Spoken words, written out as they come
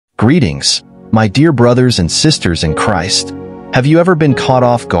Greetings, my dear brothers and sisters in Christ. Have you ever been caught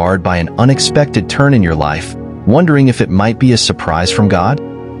off guard by an unexpected turn in your life, wondering if it might be a surprise from God?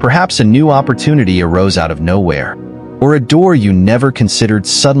 Perhaps a new opportunity arose out of nowhere, or a door you never considered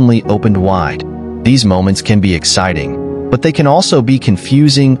suddenly opened wide. These moments can be exciting, but they can also be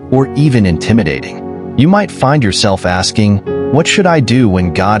confusing or even intimidating. You might find yourself asking, what should I do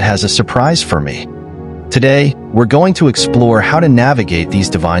when God has a surprise for me? Today, we're going to explore how to navigate these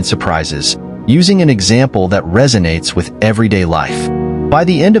divine surprises, using an example that resonates with everyday life. By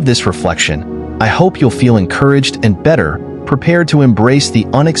the end of this reflection, I hope you'll feel encouraged and better prepared to embrace the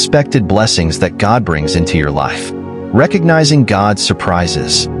unexpected blessings that God brings into your life. Recognizing God's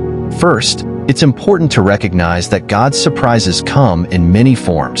surprises. First, it's important to recognize that God's surprises come in many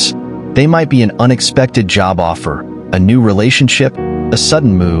forms. They might be an unexpected job offer, a new relationship, a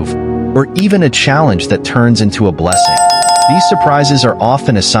sudden move, or even a challenge that turns into a blessing. These surprises are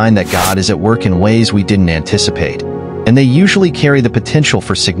often a sign that God is at work in ways we didn't anticipate, and they usually carry the potential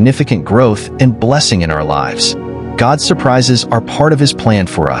for significant growth and blessing in our lives. God's surprises are part of His plan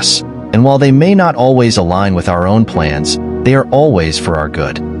for us, and while they may not always align with our own plans, they are always for our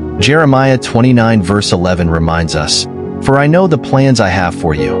good. Jeremiah 29 verse 11 reminds us, "For I know the plans I have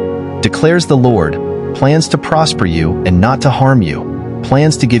for you, declares the Lord, plans to prosper you and not to harm you,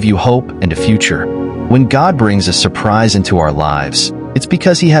 plans to give you hope and a future." When God brings a surprise into our lives, it's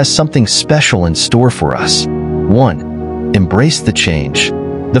because He has something special in store for us. 1. Embrace the change.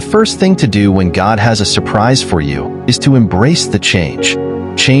 The first thing to do when God has a surprise for you is to embrace the change.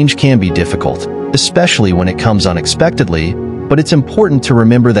 Change can be difficult, especially when it comes unexpectedly, but it's important to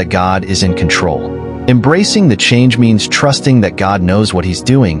remember that God is in control. Embracing the change means trusting that God knows what He's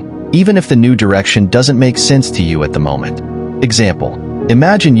doing, even if the new direction doesn't make sense to you at the moment. Example: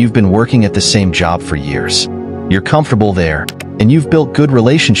 imagine you've been working at the same job for years. You're comfortable there, and you've built good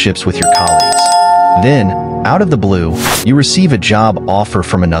relationships with your colleagues. Then, out of the blue, you receive a job offer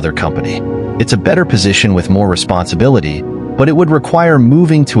from another company. It's a better position with more responsibility, but it would require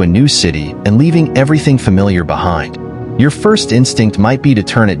moving to a new city and leaving everything familiar behind. Your first instinct might be to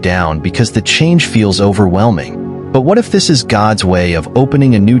turn it down because the change feels overwhelming. But what if this is God's way of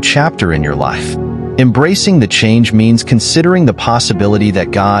opening a new chapter in your life? Embracing the change means considering the possibility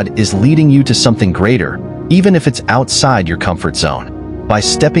that God is leading you to something greater, even if it's outside your comfort zone. By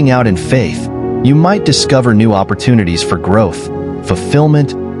stepping out in faith, you might discover new opportunities for growth,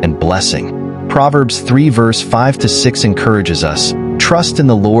 fulfillment, and blessing. Proverbs 3 verse 5-6 encourages us, "Trust in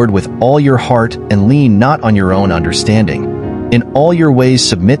the Lord with all your heart and lean not on your own understanding. In all your ways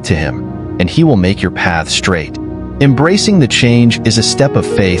submit to Him, and He will make your path straight." Embracing the change is a step of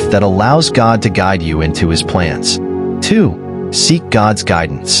faith that allows God to guide you into His plans. 2. Seek God's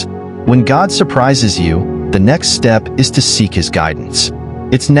guidance. When God surprises you, the next step is to seek His guidance.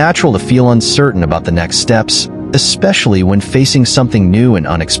 It's natural to feel uncertain about the next steps, especially when facing something new and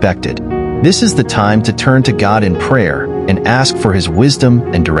unexpected. This is the time to turn to God in prayer and ask for His wisdom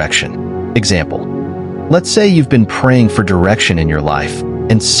and direction. Example: let's say you've been praying for direction in your life,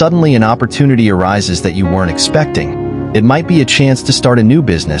 and suddenly an opportunity arises that you weren't expecting. It might be a chance to start a new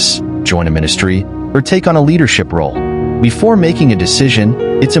business, join a ministry, or take on a leadership role. Before making a decision,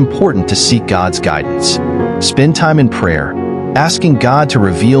 it's important to seek God's guidance. Spend time in prayer, asking God to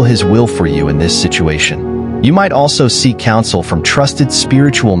reveal His will for you in this situation. You might also seek counsel from trusted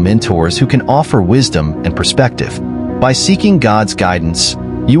spiritual mentors who can offer wisdom and perspective. By seeking God's guidance,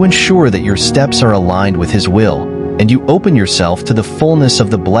 you ensure that your steps are aligned with His will, and you open yourself to the fullness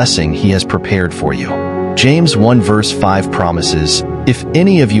of the blessing He has prepared for you. James 1 verse 5 promises, "If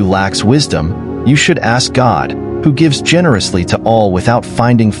any of you lacks wisdom, you should ask God, who gives generously to all without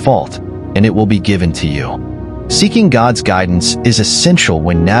finding fault, and it will be given to you." Seeking God's guidance is essential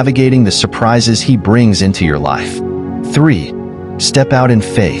when navigating the surprises He brings into your life. 3. Step out in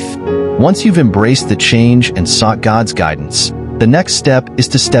faith. Once you've embraced the change and sought God's guidance, the next step is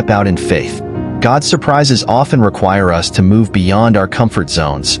to step out in faith. God's surprises often require us to move beyond our comfort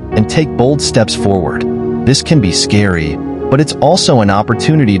zones and take bold steps forward. This can be scary, but it's also an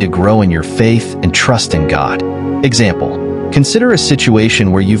opportunity to grow in your faith and trust in God. Example: consider a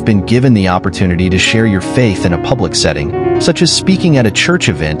situation where you've been given the opportunity to share your faith in a public setting, such as speaking at a church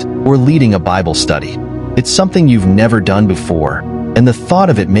event or leading a Bible study. It's something you've never done before, and the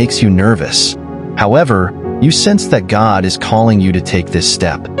thought of it makes you nervous. However, you sense that God is calling you to take this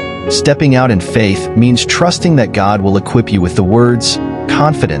step. Stepping out in faith means trusting that God will equip you with the words,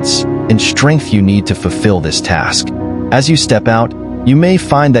 confidence, and strength you need to fulfill this task. As you step out, you may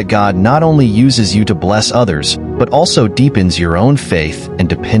find that God not only uses you to bless others, but also deepens your own faith and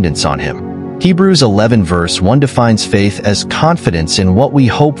dependence on Him. Hebrews 11 verse 1 defines faith as confidence in what we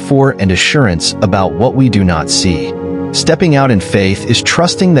hope for and assurance about what we do not see. Stepping out in faith is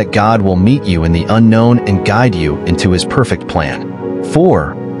trusting that God will meet you in the unknown and guide you into His perfect plan.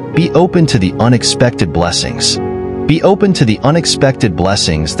 4. Be open to the unexpected blessings. Be open to the unexpected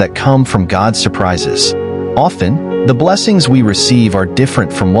blessings that come from God's surprises. Often, the blessings we receive are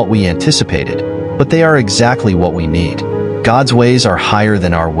different from what we anticipated, but they are exactly what we need. God's ways are higher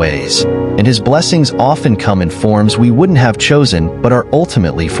than our ways, and His blessings often come in forms we wouldn't have chosen but are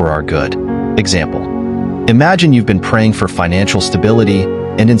ultimately for our good. Example: imagine you've been praying for financial stability,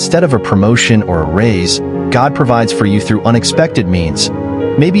 and instead of a promotion or a raise, God provides for you through unexpected means.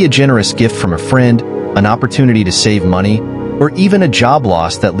 Maybe a generous gift from a friend, an opportunity to save money, or even a job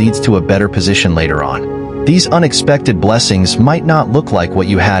loss that leads to a better position later on. These unexpected blessings might not look like what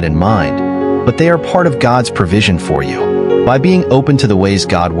you had in mind, but they are part of God's provision for you. By being open to the ways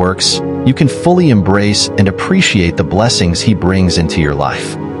God works, you can fully embrace and appreciate the blessings He brings into your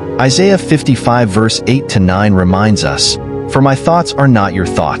life. Isaiah 55 verse 8 to 9 reminds us, "For my thoughts are not your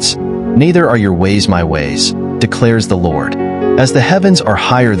thoughts, neither are your ways my ways, declares the Lord. As the heavens are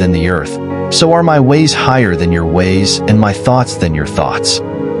higher than the earth, so are my ways higher than your ways, and my thoughts than your thoughts."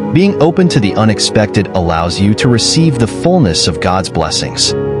 Being open to the unexpected allows you to receive the fullness of God's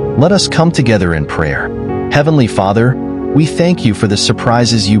blessings. Let us come together in prayer. Heavenly Father, we thank You for the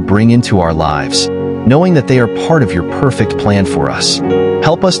surprises You bring into our lives, knowing that they are part of Your perfect plan for us.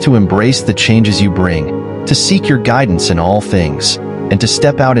 Help us to embrace the changes You bring, to seek Your guidance in all things, and to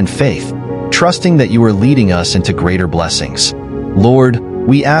step out in faith, trusting that You are leading us into greater blessings. Lord,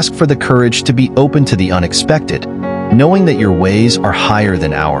 we ask for the courage to be open to the unexpected, knowing that Your ways are higher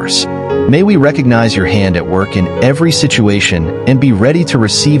than ours. May we recognize Your hand at work in every situation and be ready to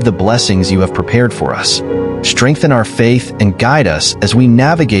receive the blessings You have prepared for us. Strengthen our faith and guide us as we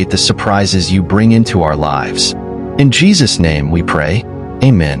navigate the surprises You bring into our lives. In Jesus' name we pray,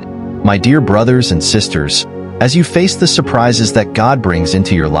 Amen. My dear brothers and sisters, as you face the surprises that God brings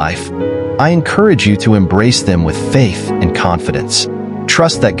into your life, I encourage you to embrace them with faith and confidence.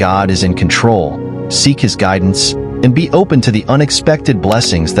 Trust that God is in control, seek His guidance, and be open to the unexpected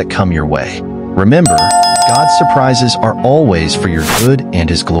blessings that come your way. Remember, God's surprises are always for your good and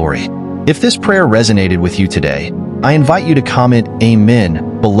His glory. If this prayer resonated with you today, I invite you to comment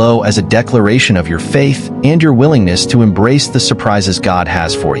Amen below as a declaration of your faith and your willingness to embrace the surprises God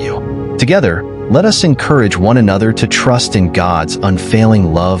has for you. Together, let us encourage one another to trust in God's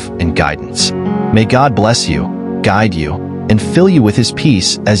unfailing love and guidance. May God bless you, guide you, and fill you with His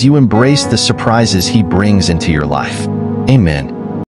peace as you embrace the surprises He brings into your life. Amen.